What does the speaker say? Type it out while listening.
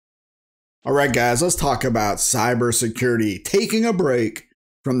All right, guys, let's talk about cybersecurity. Taking a break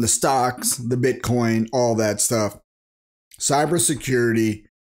from the stocks, the Bitcoin, all that stuff. Cybersecurity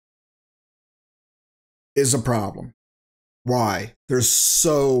is a problem. Why? There's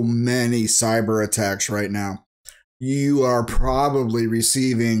so many cyber attacks right now. You are probably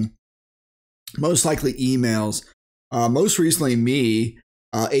receiving most likely emails. Most recently, me,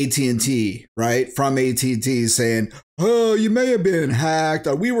 AT&T, right? From AT&T saying, oh, you may have been hacked.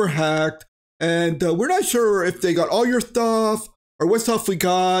 We were hacked. And we're not sure if they got all your stuff or what stuff we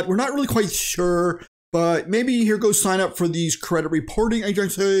got. We're not really quite sure. But maybe here goes sign up for these credit reporting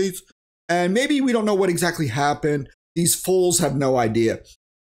agencies. And maybe we don't know what exactly happened. These fools have no idea.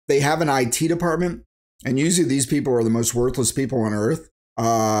 They have an IT department. And usually these people are the most worthless people on earth.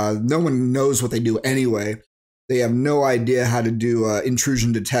 No one knows what they do anyway. They have no idea how to do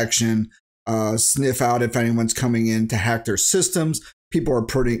intrusion detection, sniff out if anyone's coming in to hack their systems. People are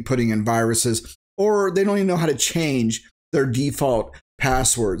putting in viruses, or they don't even know how to change their default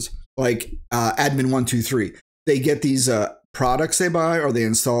passwords, like admin123. They get these products they buy, or they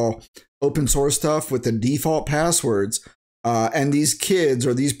install open source stuff with the default passwords. And these kids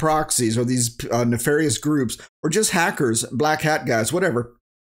or these proxies or these nefarious groups or just hackers, black hat guys, whatever,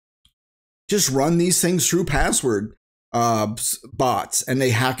 just run these things through password bots, and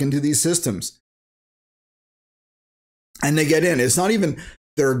they hack into these systems. And they get in. It's not even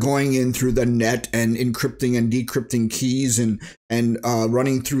they're going in through the net and encrypting and decrypting keys and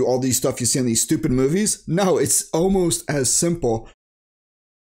running through all these stuff you see in these stupid movies. No, it's almost as simple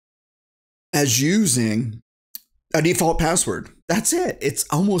as using a default password. That's it. It's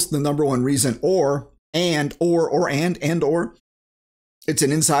almost the number one reason. Or it's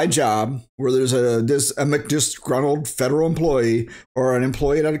an inside job where there's a disgruntled federal employee or an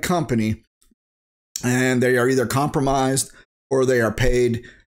employee at a company, and they are either compromised or they are paid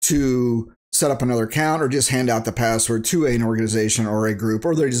to set up another account or just hand out the password to an organization or a group,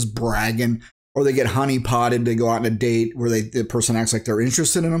 or they're just bragging, or they get honeypotted. They go out on a date where the person acts like they're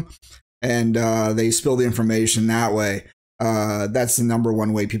interested in them, and they spill the information that way. That's the number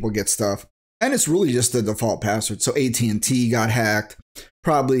one way people get stuff. And it's really just the default password. So AT&T got hacked.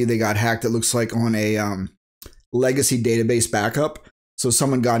 Probably they got hacked, it looks like, on a legacy database backup. So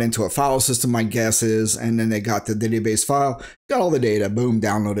someone got into a file system, my guess is, and then they got the database file, got all the data, boom,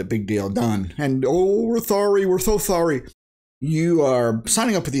 download it, big deal, done. And oh, we're so sorry. You are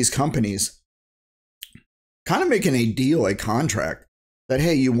signing up with these companies, kind of making a deal, a contract, that,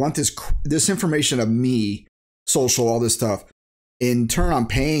 hey, you want this information of me, social, all this stuff. In turn, I'm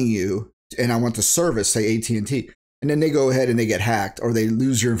paying you, and I want the service, say AT&T. And then they go ahead and they get hacked, or they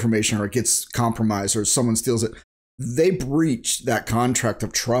lose your information, or it gets compromised, or someone steals it. They breach that contract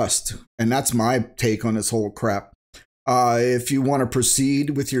of trust. And that's my take on this whole crap. If you want to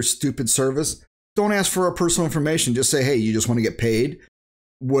proceed with your stupid service, don't ask for our personal information. Just say, hey, you just want to get paid.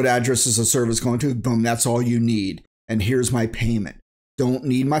 What address is the service going to? Boom, that's all you need. And here's my payment. Don't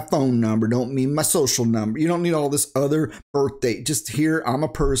need my phone number. Don't need my social number. You don't need all this other birthday. Just here, I'm a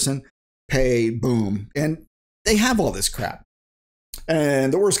person, pay, boom. And they have all this crap.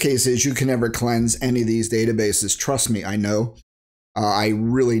 And the worst case is you can never cleanse any of these databases. Trust me, I know. I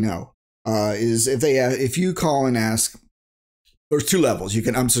really know. If you call and ask, there's two levels. You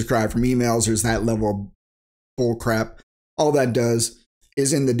can unsubscribe from emails. There's that level of bull crap. All that does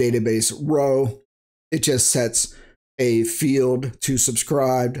is in the database row, it just sets a field to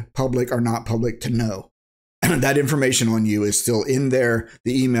subscribe, public or not public, to know. That information on you is still in there.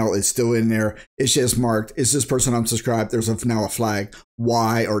 The email is still in there. It's just marked, is this person unsubscribed? There's now a flag,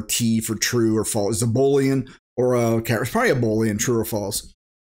 Y or T for true or false. It's a Boolean or it's probably a Boolean, true or false,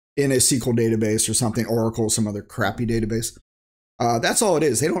 in a SQL database or something, Oracle, some other crappy database. That's all it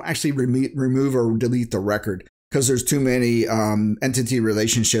is. They don't actually remove or delete the record because there's too many entity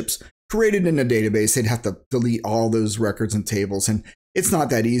relationships created in the database. They'd have to delete all those records and tables. And it's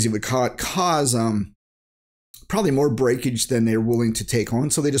not that easy. It would cause probably more breakage than they're willing to take on.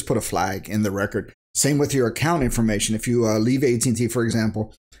 So they just put a flag in the record. Same with your account information. If you leave AT&T, for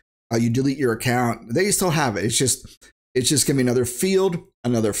example, you delete your account, they still have it. It's just giving another field,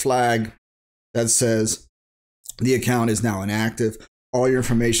 another flag that says the account is now inactive. All your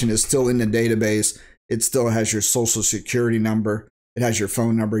information is still in the database. It still has your social security number. It has your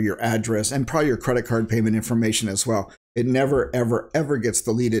phone number, your address, and probably your credit card payment information as well. It never, ever, ever gets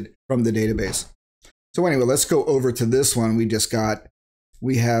deleted from the database. So anyway, let's go over to this one we just got.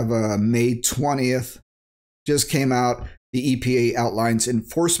 We have May 20th, just came out. The EPA outlines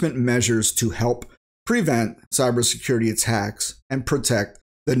enforcement measures to help prevent cybersecurity attacks and protect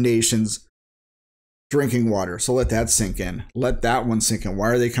the nation's drinking water. So let that sink in. Let that one sink in. Why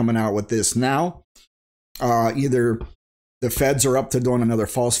are they coming out with this now? Either the feds are up to doing another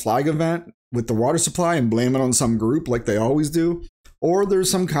false flag event with the water supply and blame it on some group like they always do, or there's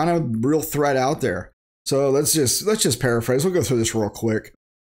some kind of real threat out there. So let's just paraphrase. We'll go through this real quick.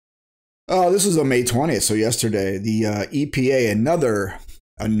 This was on May 20th, so yesterday. The EPA, another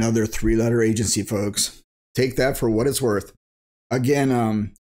 3-letter agency, folks. Take that for what it's worth.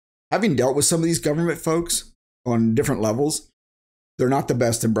 Again, having dealt with some of these government folks on different levels, they're not the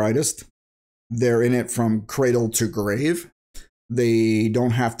best and brightest. They're in it from cradle to grave. They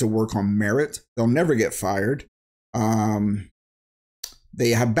don't have to work on merit. They'll never get fired.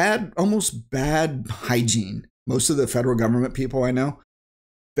 They have almost bad hygiene. Most of the federal government people I know,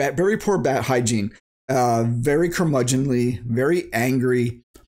 very poor bad hygiene, very curmudgeonly, very angry,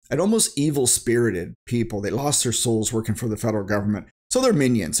 and almost evil-spirited people. They lost their souls working for the federal government. So they're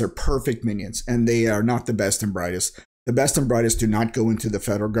minions. They're perfect minions, and they are not the best and brightest. The best and brightest do not go into the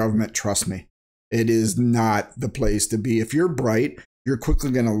federal government. Trust me. It is not the place to be. If you're bright, you're quickly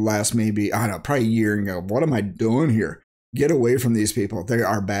going to last maybe, I don't know, probably a year and go, what am I doing here? Get away from these people. They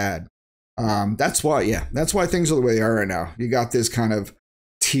are bad. That's why things are the way they are right now. You got this kind of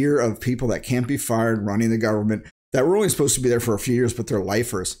tier of people that can't be fired running the government that were only supposed to be there for a few years, but they're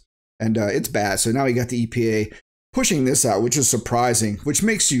lifers. And it's bad. So now you got the EPA pushing this out, which is surprising, which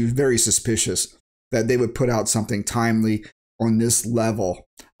makes you very suspicious that they would put out something timely on this level.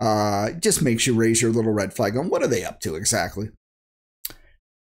 It just makes you raise your little red flag on what are they up to exactly.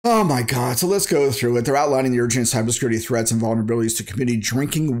 Oh my God. So let's go through it. They're outlining the urgent cybersecurity threats and vulnerabilities to community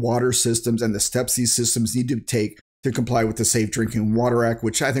drinking water systems and the steps these systems need to take to comply with the Safe Drinking Water Act,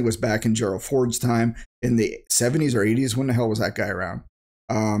 which I think was back in Gerald Ford's time in the 70s or 80s. When the hell was that guy around?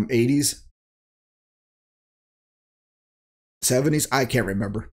 80s? 70s? I can't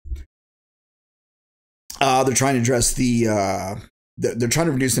remember. They're trying to address they're trying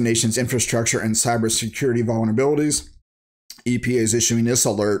to reduce the nation's infrastructure and cybersecurity vulnerabilities. EPA is issuing this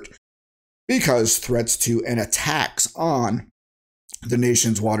alert because threats to and attacks on the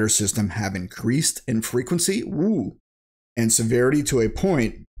nation's water system have increased in frequency and severity to a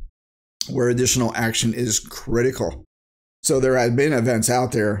point where additional action is critical. So there have been events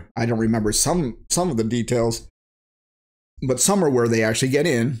out there. I don't remember some of the details, but some are where they actually get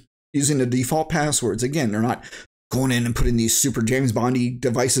in using the default passwords. Again, they're not going in and putting these super James Bondy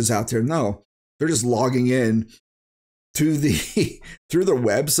devices out there. No, they're just logging in to through their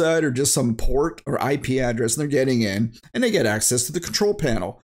website or just some port or IP address, and they're getting in and they get access to the control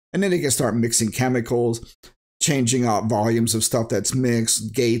panel. And then they can start mixing chemicals, changing out volumes of stuff that's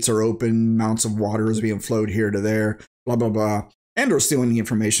mixed, gates are open, amounts of water is being flowed here to there, blah, blah, blah, and or stealing the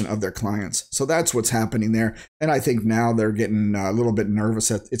information of their clients. So that's what's happening there. And I think now they're getting a little bit nervous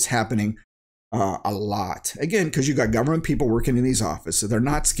that it's happening a lot. Again, because you got government people working in these offices. They're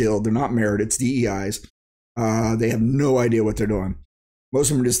not skilled. They're not merit. It's DEIs. They have no idea what they're doing. Most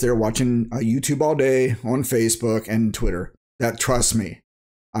of them are just there watching YouTube all day on Facebook and Twitter. That, trust me,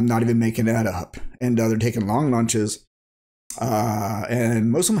 I'm not even making that up. And they're taking long lunches. And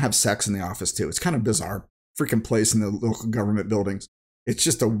most of them have sex in the office too. It's kind of bizarre. Freaking place in the local government buildings. It's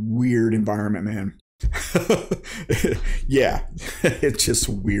just a weird environment, man. Yeah, it's just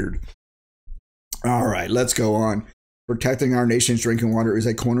weird. All right, let's go on. Protecting our nation's drinking water is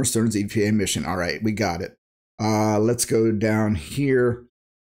a cornerstone of the EPA mission. All right, we got it. Let's go down here.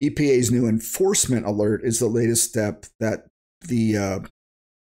 EPA's new enforcement alert is the latest step that the,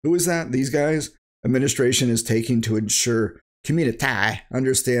 who is that? These guys? Administration is taking to ensure community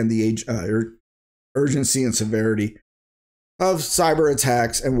understand the urgency and severity of cyber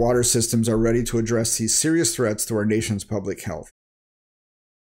attacks and water systems are ready to address these serious threats to our nation's public health.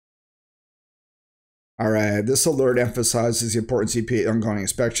 All right, this alert emphasizes the importance of EPA ongoing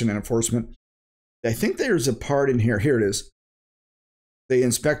inspection and enforcement. I think there's a part in here. Here it is. They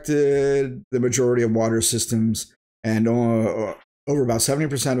inspected the majority of water systems, and over about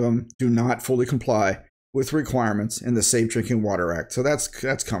 70% of them do not fully comply with requirements in the Safe Drinking Water Act. So that's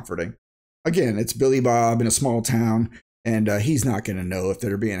comforting. Again, it's Billy Bob in a small town, and he's not going to know if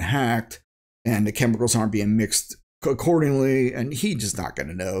they're being hacked and the chemicals aren't being mixed accordingly, and he's just not going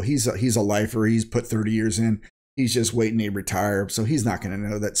to know. He's a lifer. He's put 30 years in. He's just waiting to retire, so he's not going to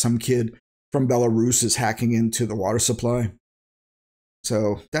know that some kid from Belarus is hacking into the water supply.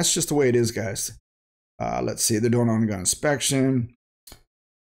 So that's just the way it is, guys. Let's see. They're doing ongoing inspection.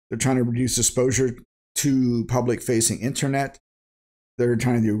 They're trying to reduce exposure to public-facing internet. They're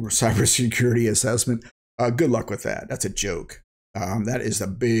trying to do cybersecurity assessment. Good luck with that. That's a joke. That is a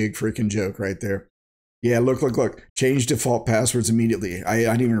big freaking joke right there. Yeah, look. Change default passwords immediately. I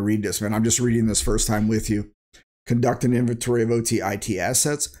didn't even read this, man. I'm just reading this first time with you. Conduct an inventory of OT IT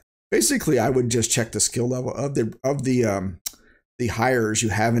assets. Basically, I would just check the skill level of the hires you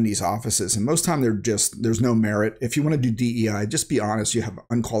have in these offices. And most time there's no merit. If you want to do DEI, just be honest. You have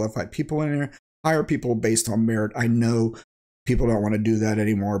unqualified people in there. Hire people based on merit. I know people don't want to do that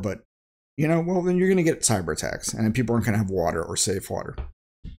anymore, but well, then you're going to get cyber attacks, and then people aren't going to have water or safe water.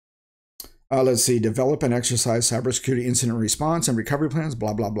 Let's see. Develop and exercise cybersecurity incident response and recovery plans.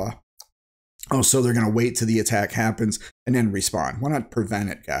 Blah blah blah. Oh, so they're going to wait till the attack happens and then respond. Why not prevent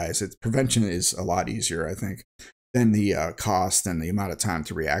it, guys? Prevention is a lot easier, I think, than the cost and the amount of time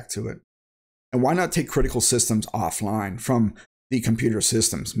to react to it. And why not take critical systems offline from the computer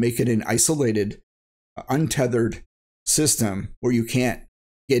systems? Make it an isolated, untethered system where you can't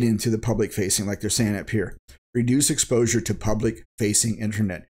get into the public facing, like they're saying up here. Reduce exposure to public facing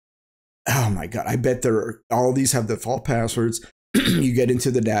internet. Oh my God, I bet all these have default passwords. You get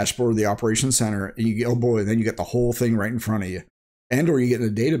into the dashboard, the operations center, and you get, oh boy, then you get the whole thing right in front of you. Or you get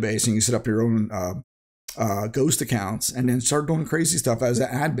in the database and you set up your own ghost accounts and then start doing crazy stuff as an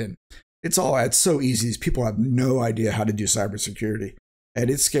admin. It's so easy. These people have no idea how to do cybersecurity. And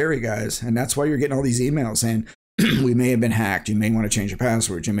it's scary, guys. And that's why you're getting all these emails saying, we may have been hacked. You may want to change your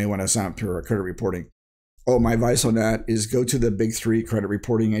password. You may want to sign up to our credit reporting. Oh, my advice on that is go to the big 3 credit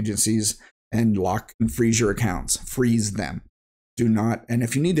reporting agencies and lock and freeze your accounts. Freeze them. Do not. And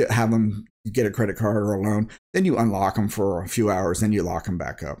if you need to have them get a credit card or a loan, then you unlock them for a few hours. Then you lock them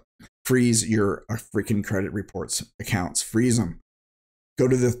back up. Freeze your freaking credit reports accounts. Freeze them. Go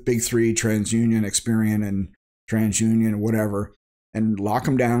to the big 3, TransUnion, Experian, and TransUnion, whatever, and lock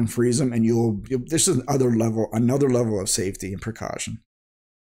them down, freeze them, and this is another level of safety and precaution.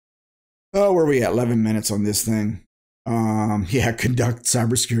 Oh, where are we at? 11 minutes on this thing. Yeah, conduct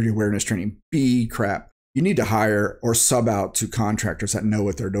cybersecurity awareness training. Crap. You need to hire or sub out to contractors that know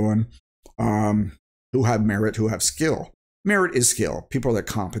what they're doing, who have merit, who have skill. Merit is skill. People that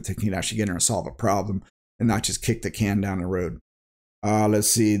are competent can actually get in and solve a problem and not just kick the can down the road. Let's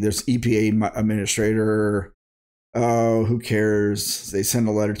see. There's EPA administrator. Oh, who cares? They send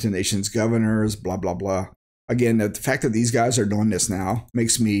a letter to the nation's governors, blah, blah, blah. Again, the fact that these guys are doing this now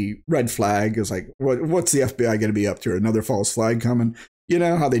makes me red flag. It's like, what's the FBI going to be up to? Another false flag coming? You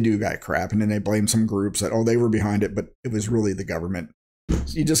know how they do that crap, and then they blame some groups that, they were behind it, but it was really the government.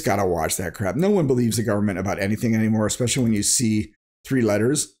 You just got to watch that crap. No one believes the government about anything anymore, especially when you see 3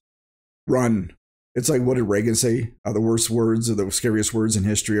 letters. Run. It's like, what did Reagan say? The worst words or the scariest words in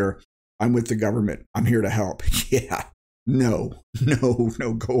history are, I'm with the government. I'm here to help. Yeah. No,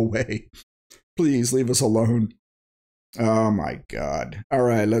 go away. Please leave us alone. Oh my God. All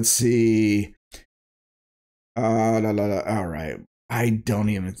right, let's see. All right. I don't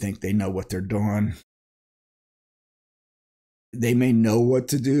even think they know what they're doing. They may know what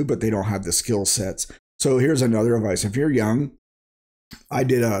to do, but they don't have the skill sets. So here's another advice. If you're young, I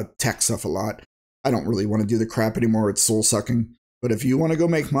did tech stuff a lot. I don't really want to do the crap anymore. It's soul sucking. But if you want to go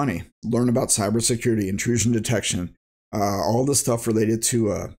make money, learn about cybersecurity, intrusion detection, all the stuff related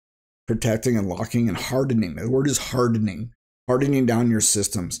to protecting and locking and hardening. The word is hardening down your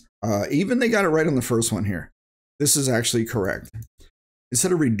systems. Even they got it right on the first one here. This is actually correct.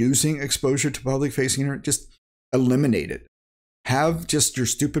 Instead of reducing exposure to public facing internet, just eliminate it. Have just your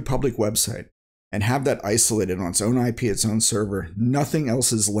stupid public website and have that isolated on its own IP, its own server. Nothing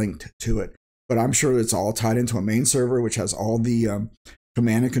else is linked to it. But I'm sure it's all tied into a main server, which has all the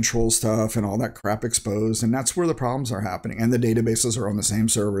command and control stuff and all that crap exposed. And that's where the problems are happening. And the databases are on the same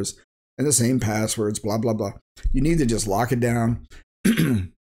servers and the same passwords, blah, blah, blah. You need to just lock it down,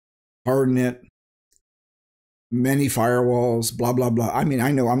 harden it, many firewalls, blah, blah, blah. I mean,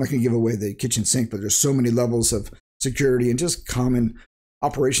 I know I'm not going to give away the kitchen sink, but there's so many levels of security and just common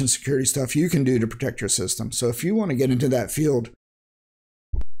operation security stuff you can do to protect your system. So if you want to get into that field,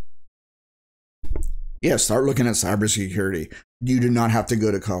 yeah, start looking at cybersecurity. You do not have to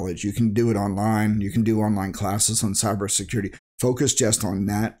go to college. You can do it online. You can do online classes on cybersecurity. Focus just on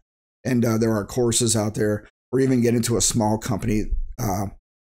that. And there are courses out there, or even get into a small company and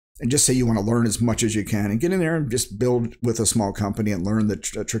just say you want to learn as much as you can and get in there and just build with a small company and learn the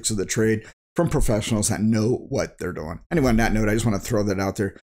tricks of the trade from professionals that know what they're doing. Anyway, on that note, I just want to throw that out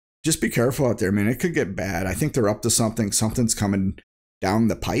there. Just be careful out there, man. It could get bad. I think they're up to something. Something's coming down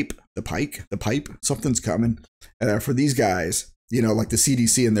the pipe, something's coming for these guys, like the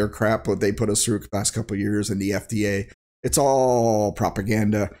CDC and their crap, what they put us through the last couple of years, and the FDA. It's all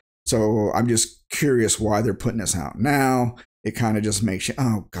propaganda. So I'm just curious why they're putting this out now. It kind of just makes you,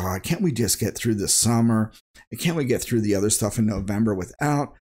 oh God, can't we just get through the summer? And can't we get through the other stuff in November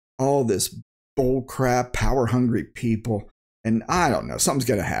without all this bull crap, power hungry people. And I don't know, something's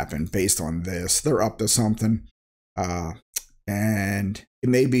going to happen based on this. They're up to something. And it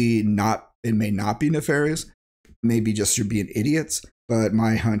may not be nefarious. Maybe just you're being idiots. But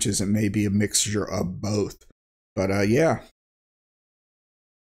my hunch is it may be a mixture of both. But yeah,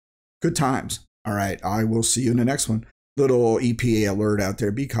 good times. All right, I will see you in the next one. Little EPA alert out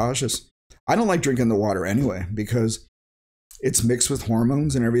there. Be cautious. I don't like drinking the water anyway because it's mixed with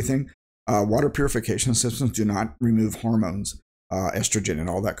hormones and everything. Water purification systems do not remove hormones. Estrogen and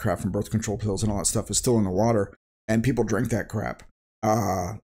all that crap from birth control pills and all that stuff is still in the water. And people drink that crap.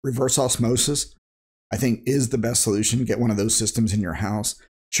 Reverse osmosis, I think, is the best solution. Get one of those systems in your house.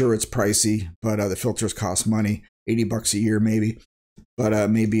 Sure, it's pricey, but the filters cost money, $80 a year maybe. But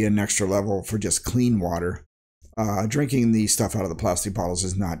maybe an extra level for just clean water. Drinking the stuff out of the plastic bottles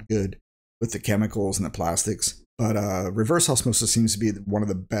is not good with the chemicals and the plastics. But reverse osmosis seems to be one of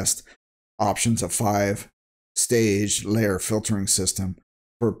the best options, a 5-stage layer filtering system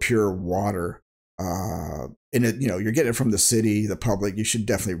for pure water. And you're getting it from the city, the public. You should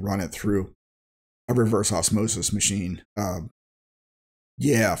definitely run it through a reverse osmosis machine.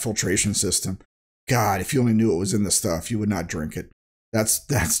 Yeah, filtration system. God, if you only knew what was in the stuff, you would not drink it.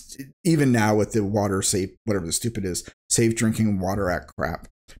 That's even now with the water safe, whatever the stupid is, Safe Drinking Water Act crap.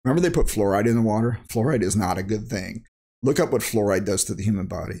 Remember they put fluoride in the water? Fluoride is not a good thing. Look up what fluoride does to the human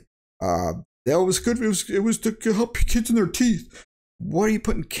body. That was good. It was to help kids in their teeth. What are you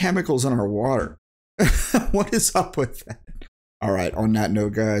putting chemicals in our water? What is up with that? All right. On that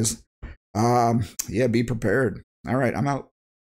note, guys, yeah, be prepared. All right. I'm out.